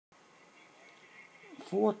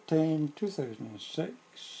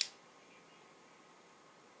4/10/2006.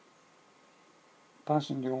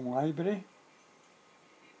 Passing the old library.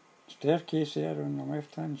 Staircase there on the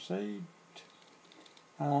left hand side.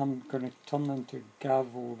 I'm going to turn into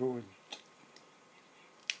Gravel Road.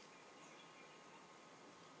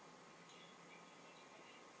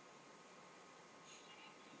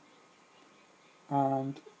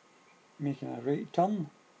 And making a right turn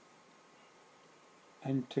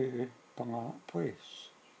into Barlanark Place.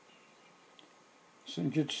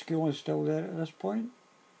 St Jude's School is still there at this point.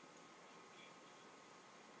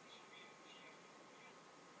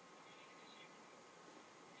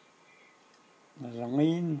 There's a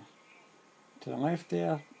lane to the left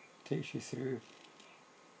there, takes you through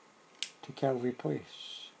to Kelvie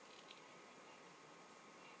Place.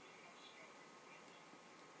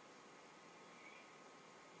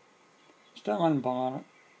 Still in Barlanark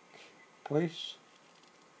Place.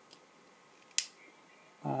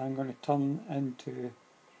 I'm going to turn into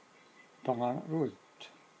Barlanark Road.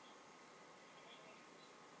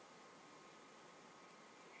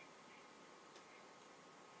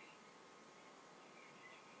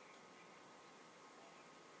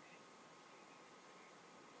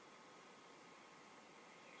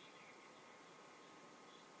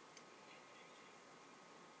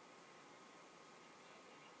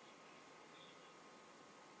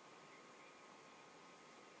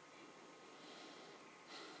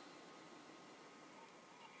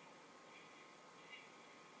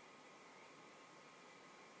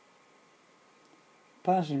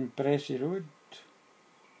 Passing Bressy Road.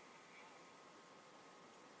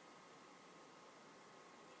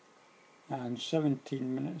 And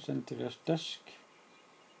 17 minutes into this disc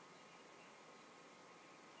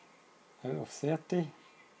out of 30.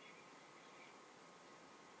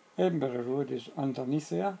 Edinburgh Road is underneath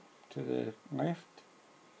there to the left,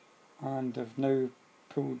 and I've now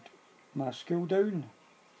pulled my school down.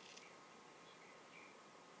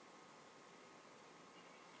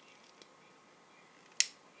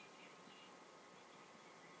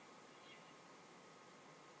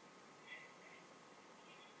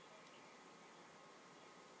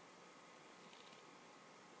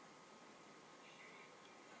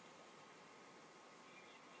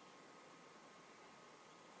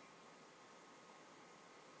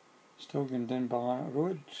 Still going down Barlanark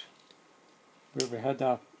Road, where we had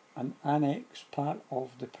an annex part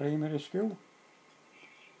of the primary school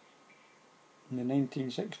in the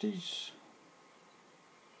 1960s.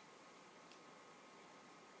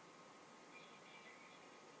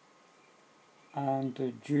 And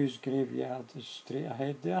the Jews' graveyard is straight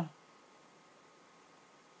ahead there.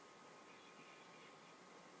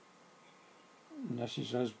 And this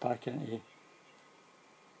is us back into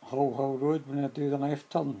Hull Road when I do the left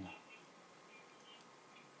turn.